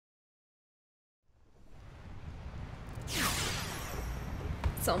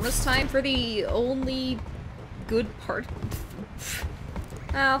It's almost time for the only good part.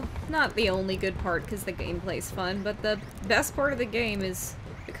 Well, not the only good part because the gameplay's fun, but the best part of the game is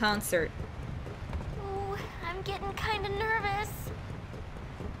the concert. Oh, I'm getting kind of nervous.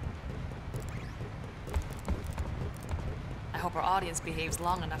 I hope our audience behaves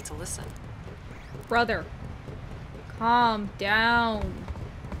long enough to listen. Brother, calm down.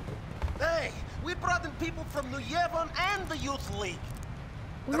 Hey, we brought in people from the Yevon and the Youth League.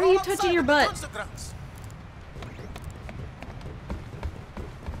 Why are you touching your butt?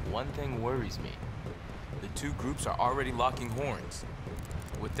 One thing worries me. The two groups are already locking horns.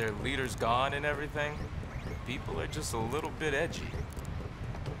 With their leaders gone and everything, people are just a little bit edgy.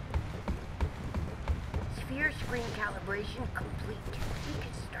 Sphere screen calibration complete. We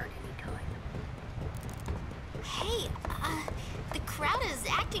can start anytime. Hey, the crowd is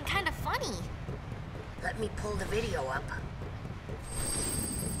acting kind of funny. Let me pull the video up.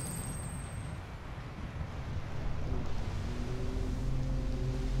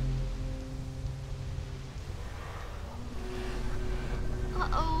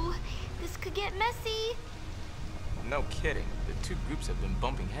 Uh-oh, this could get messy. No kidding. The two groups have been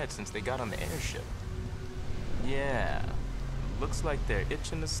bumping heads since they got on the airship. Yeah, looks like they're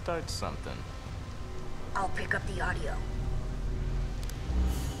itching to start something. I'll pick up the audio.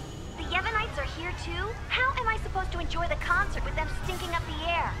 The Yevonites are here too? How am I supposed to enjoy the concert with them stinking up the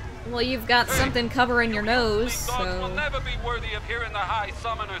air? Well, you've got something covering your nose, so... will never be worthy of hearing the High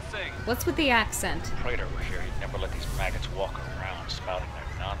Summoner sing. What's with the accent? Praetor were here, he'd never let these maggots walk around spouting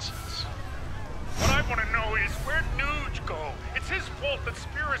their nonsense. What I want to know is, where'd Nooj go? It's his fault that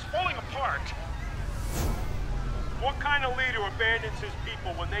Spear is falling apart. What kind of leader abandons his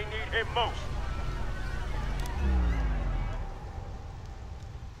people when they need him most?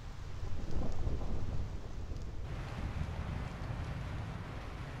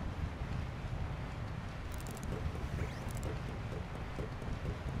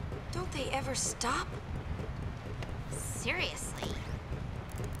 Don't they ever stop? Seriously.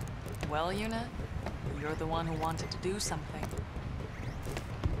 Well, Yuna, you're the one who wanted to do something.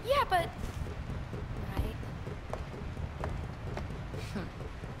 Yeah, but... Right.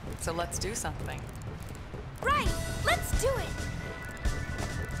 So let's do something. Right! Let's do it!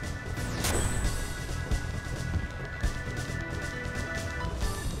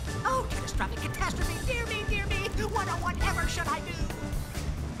 Oh, catastrophic catastrophe! Dear me, dear me! Whatever should I do?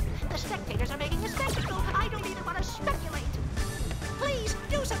 The spectators are making a spectacle. I don't even want to speculate. Please,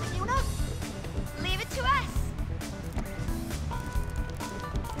 do something, Yuna. Leave it to us!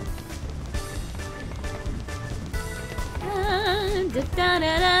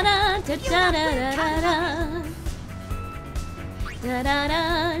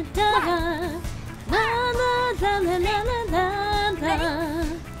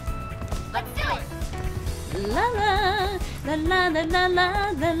 Let's do it! La la la la la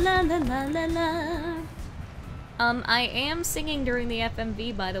la la la la la la. I am singing during the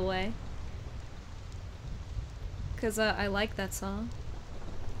FMV, by the way, because I like that song.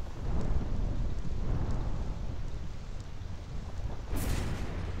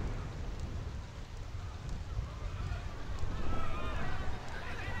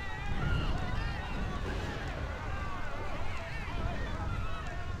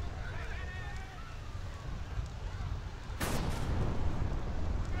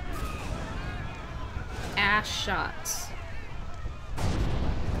 Ass shots.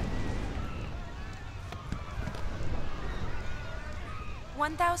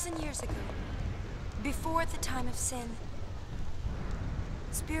 $1,000 ago, before the time of sin,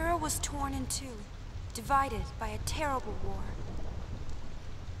 Spira was torn in two, divided by a terrible war.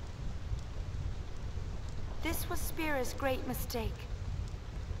 This was Spira's great mistake.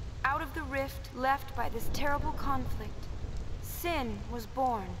 Out of the rift left by this terrible conflict, sin was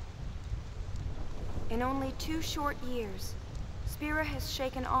born. In only 2 short years, Spira has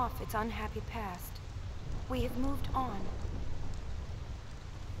shaken off its unhappy past. We have moved on.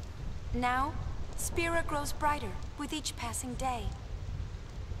 Now, Spira grows brighter with each passing day.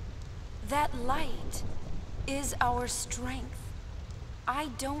 That light is our strength. I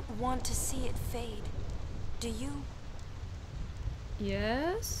don't want to see it fade. Do you?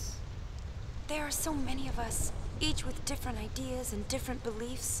 Yes? There are so many of us, each with different ideas and different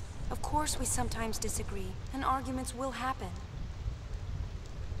beliefs. Of course we sometimes disagree, and arguments will happen.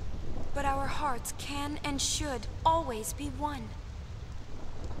 But our hearts can and should always be one.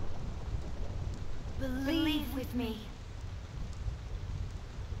 Believe with me.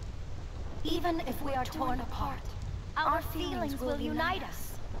 Even if we are torn apart, our feelings will unite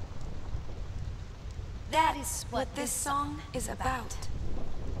us. That is what this song is about.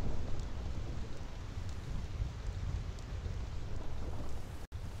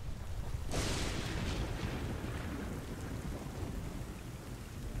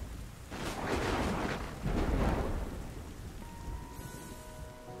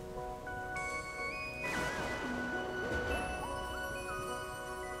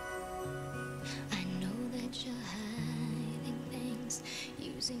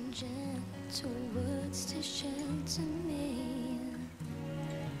 using gentle words to shelter me.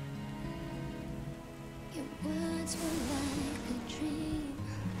 Your words were like a dream,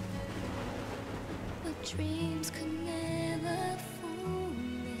 but dreams could never fool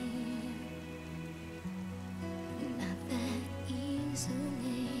me. Not that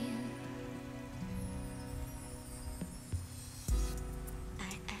easily.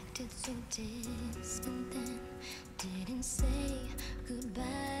 I acted so distant then, didn't say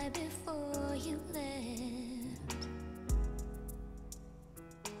goodbye before you left.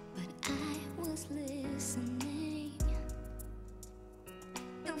 But I was listening.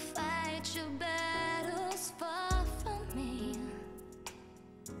 You'll fight your battles far from me,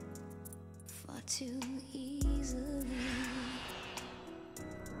 far too easily.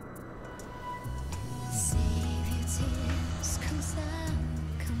 Save your tears, 'cause I'll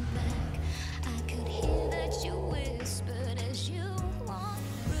come back. I could hear that you whispered as you walked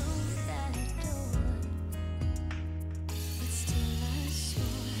through that door. But still I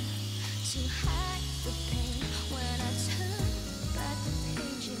swore to hide the pain when I turned back the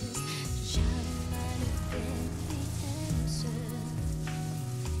pages. Child, it might have been the answer.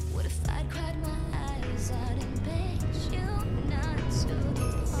 What if I cried my eyes out and begged you not to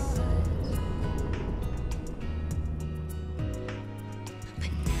depart?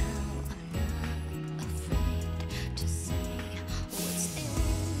 But now I'm not afraid to say what's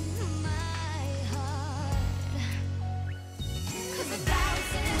in my heart. 'Cause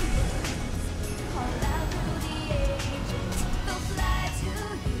 1,000 words call out through the ages. They'll fly to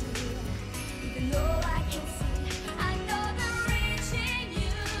you, even though I can see. I know they're reaching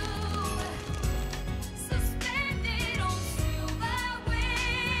you, suspended on silver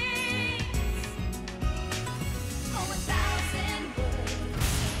wings. Oh, 1,000 words,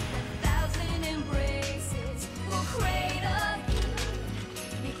 1,000 embraces will cradle you,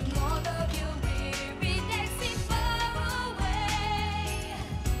 making all of your weary days seem far away.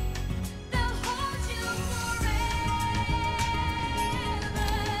 They'll hold you forever.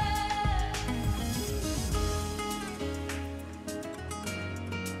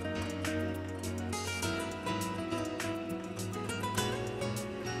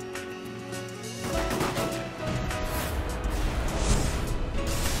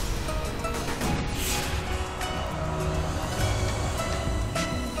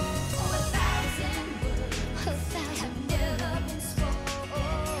 Oh, 1,000 words have never been spoken to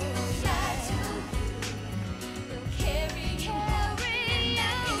you. They'll carry you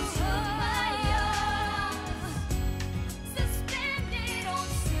into my arms, suspended on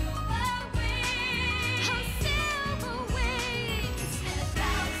silver wings. And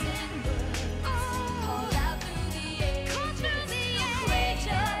 1,000 words call out through the ages.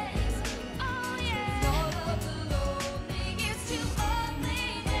 Oh yeah, all of the lonely years to only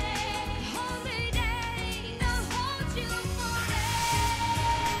day. They'll hold you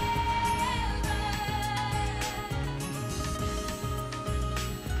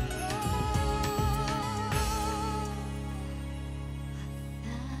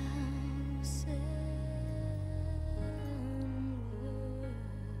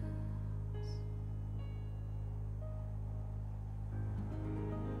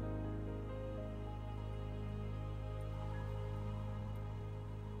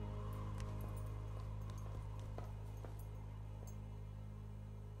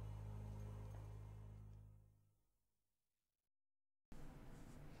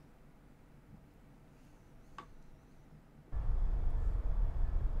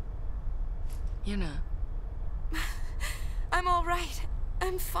Yuna, I'm all right.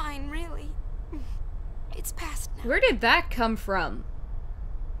 I'm fine, really. It's past now. Where did that come from?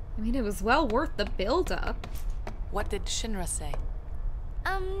 I mean, it was well worth the build-up. what did Shinra say?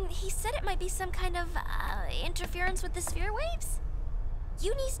 He said it might be some kind of, interference with the sphere waves.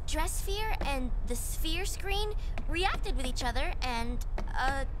 Uni's dress sphere and the sphere screen reacted with each other, and,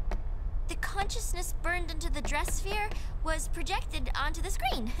 the consciousness burned into the dress sphere was projected onto the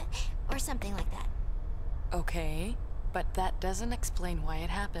screen. Or something like that. Okay, but that doesn't explain why it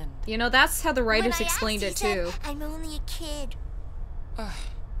happened. You know, that's how the writers When I explained asked, it he too. said, I'm only a kid.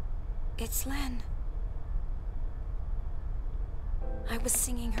 It's Len. I was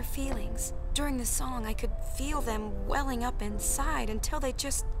singing her feelings. During the song, I could feel them welling up inside until they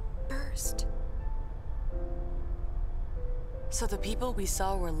just burst. So the people we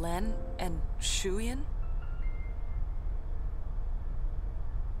saw were Len and Shuyan?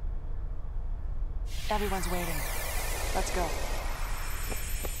 Everyone's waiting. Let's go.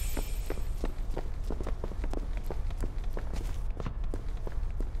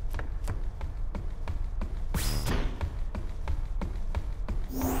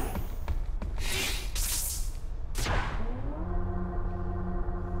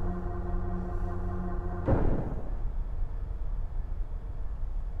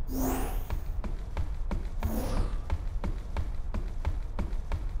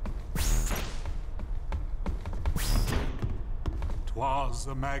 was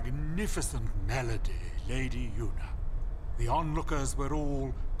a magnificent melody, Lady Yuna. The onlookers were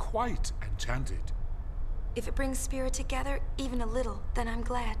all quite enchanted. If it brings Spirit together, even a little, then I'm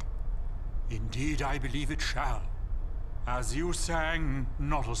glad. Indeed, I believe it shall. As you sang,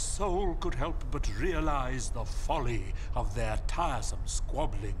 not a soul could help but realize the folly of their tiresome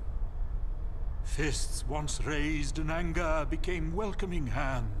squabbling. Fists once raised in anger became welcoming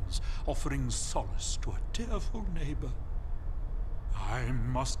hands, offering solace to a tearful neighbor. I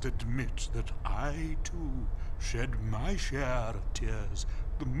must admit that I, too, shed my share of tears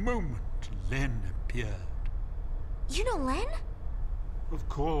the moment Len appeared. You know Len? Of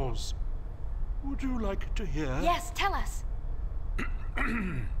course. Would you like to hear? Yes, tell us.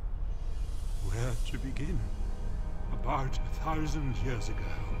 Where to begin? About 1,000 years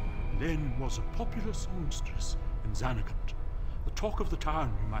ago, Len was a popular songstress in Xanagant. The talk of the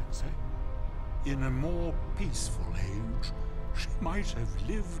town, you might say. In a more peaceful age, she might have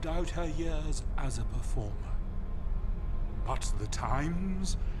lived out her years as a performer. But the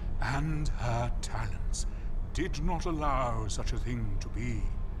times and her talents did not allow such a thing to be.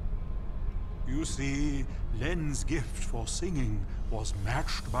 You see, Len's gift for singing was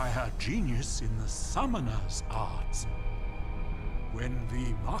matched by her genius in the summoner's arts. When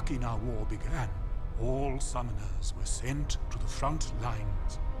the Machina War began, all summoners were sent to the front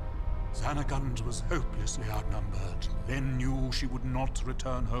lines. Xanagant was hopelessly outnumbered. Len knew she would not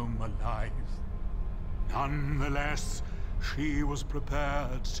return home alive. Nonetheless, she was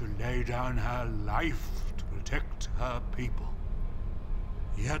prepared to lay down her life to protect her people.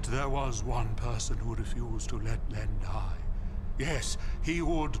 Yet there was one person who refused to let Len die. Yes, he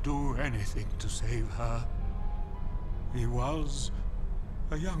would do anything to save her. He was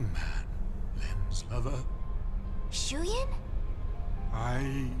a young man, Len's lover. Shuyin?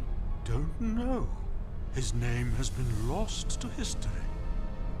 I don't know. His name has been lost to history.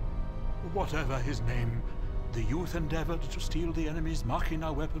 Whatever his name, the youth endeavored to steal the enemy's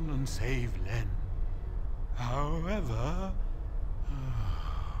Machina weapon and save Len. However...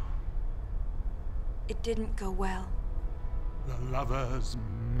 It didn't go well. The lovers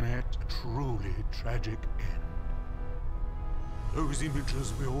met a truly tragic end. Those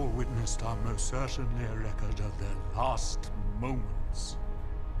images we all witnessed are most certainly a record of their last moments.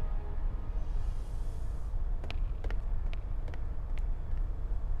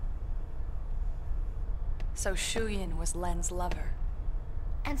 So Shuyin was Len's lover.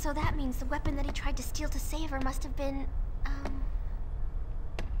 And so that means the weapon that he tried to steal to save her must have been,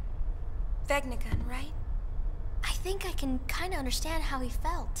 Vegnagun, right? I think I can kinda understand how he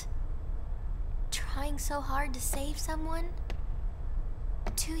felt. Trying so hard to save someone.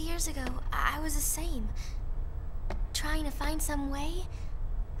 2 years ago, I was the same. Trying to find some way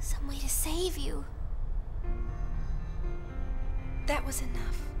to save you. That was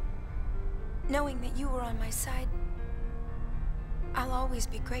enough. Knowing that you were on my side, I'll always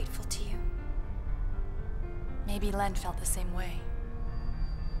be grateful to you. Maybe Len felt the same way.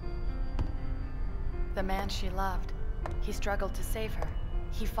 The man she loved, he struggled to save her.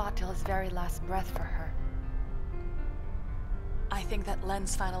 He fought till his very last breath for her. I think that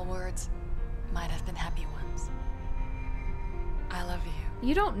Len's final words might have been happy ones. I love you.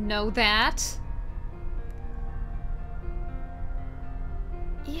 You don't know that.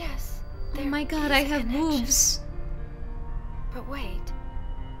 Yes. Oh my god, I have boobs. But wait.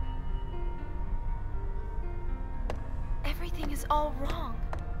 Everything is all wrong.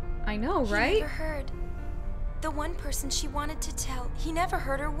 I know, He right? never heard. The one person she wanted to tell, he never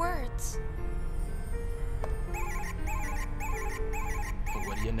heard her words. But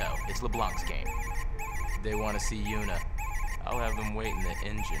what do you know? It's Leblanc's game. If they want to see Yuna, I'll have them wait in the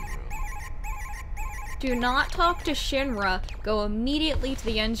engine room. Do not talk to Shinra. Go immediately to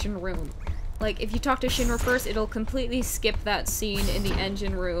the engine room. Like, if you talk to Shinra first, it'll completely skip that scene in the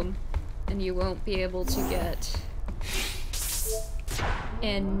engine room. And you won't be able to get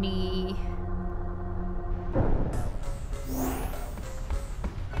any...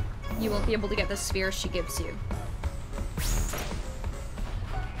 You won't be able to get the sphere she gives you.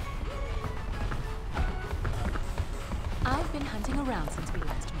 I've been hunting around since we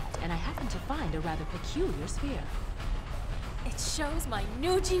last met, and I happened to find a rather peculiar sphere. It shows my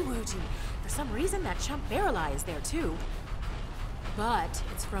Nooji Wooji. For some reason, that chump Barrel-Eye is there too. But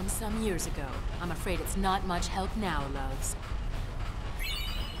it's from some years ago. I'm afraid it's not much help now, loves.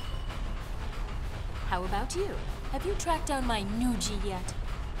 How about you? Have you tracked down my Nooji yet?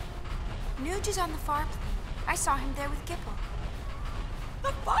 Nooj is on the Farplane. I saw him there with Gippal.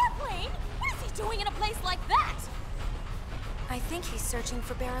 The Farplane? What is he doing in a place like that? I think he's searching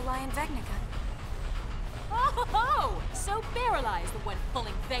for Barrel-Eye and Vegnagun. Oh, so paralyzed when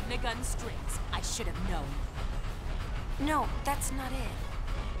pulling Vegna gun strings. I should have known. No, that's not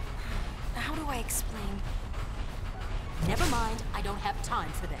it. How do I explain? Never mind, I don't have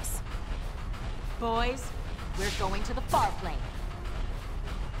time for this. Boys, we're going to the Farplane.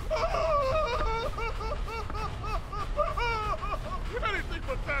 Anything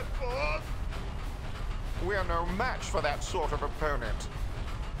but that, boss! We're no match for that sort of opponent.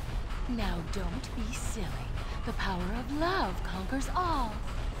 Now don't be silly. The power of love conquers all.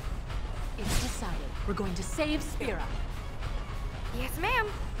 It's decided. We're going to save Spira. Yes, ma'am.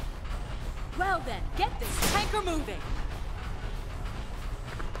 Well then, get this tanker moving.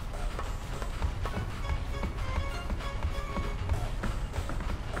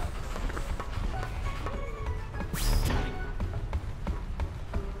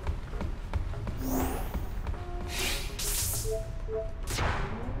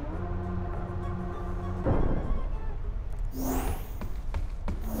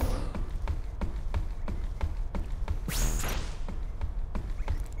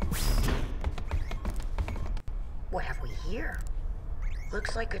 What have we here?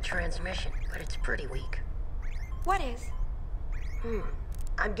 Looks like a transmission, but it's pretty weak. What is?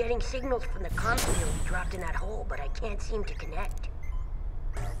 I'm getting signals from the comms wheel we dropped in that hole, but I can't seem to connect.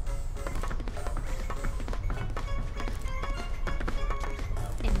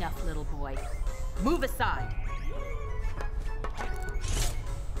 Enough, little boy. Move aside.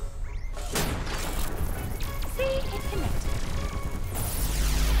 See, it connected.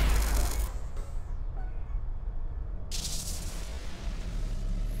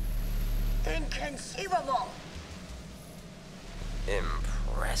 Inconceivable!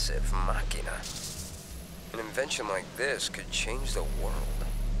 Impressive machina. An invention like this could change the world.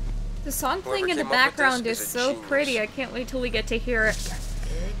 The song playing Whoever in the came up with background this is is a so genius. pretty. I can't wait till we get to hear it.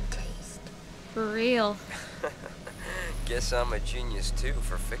 Good taste. For real. Guess I'm a genius too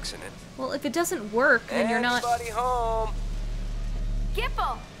for fixing it. Well, if it doesn't work, then you're not. Anybody home?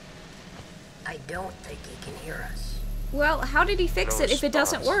 Gippal! I don't think he can hear us. Well, how did he fix No it if it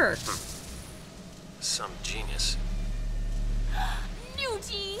doesn't work? Some genius.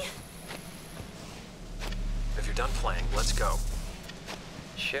 Nooj! If you're done playing, let's go.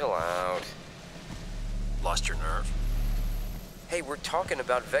 Chill out. Lost your nerve? Hey, we're talking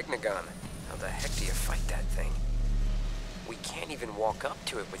about Vegnagon. How the heck do you fight that thing? We can't even walk up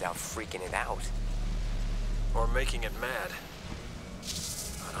to it without freaking it out. Or making it mad.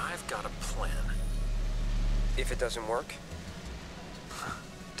 But I've got a plan. If it doesn't work?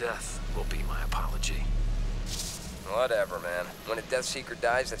 Death will be my apology. Whatever, man. When a Death Seeker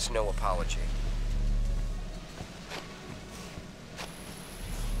dies, that's no apology.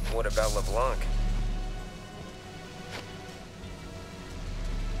 What about Leblanc?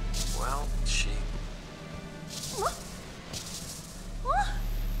 Well, she...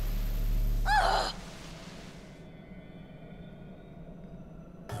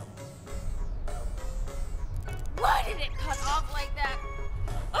 Why did it cut off like that?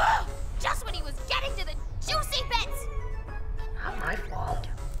 Ugh! Just when he was getting to the juicy bits! Not my fault.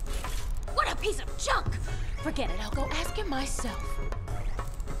 What a piece of junk! Forget it, I'll go ask him myself.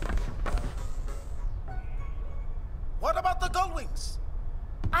 What about the Gullwings?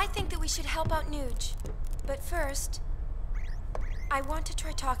 I think that we should help out Nooj. But first, I want to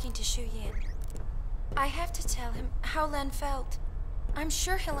try talking to Shu Yin. I have to tell him how Len felt. I'm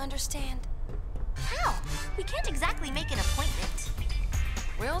sure he'll understand. How? We can't exactly make an appointment.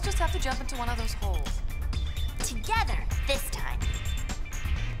 We'll just have to jump into one of those holes. Together, this time.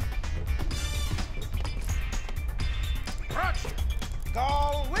 Crunch!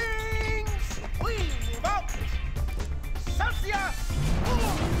 Gullwings! Please move out!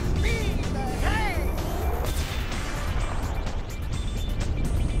 Celsius!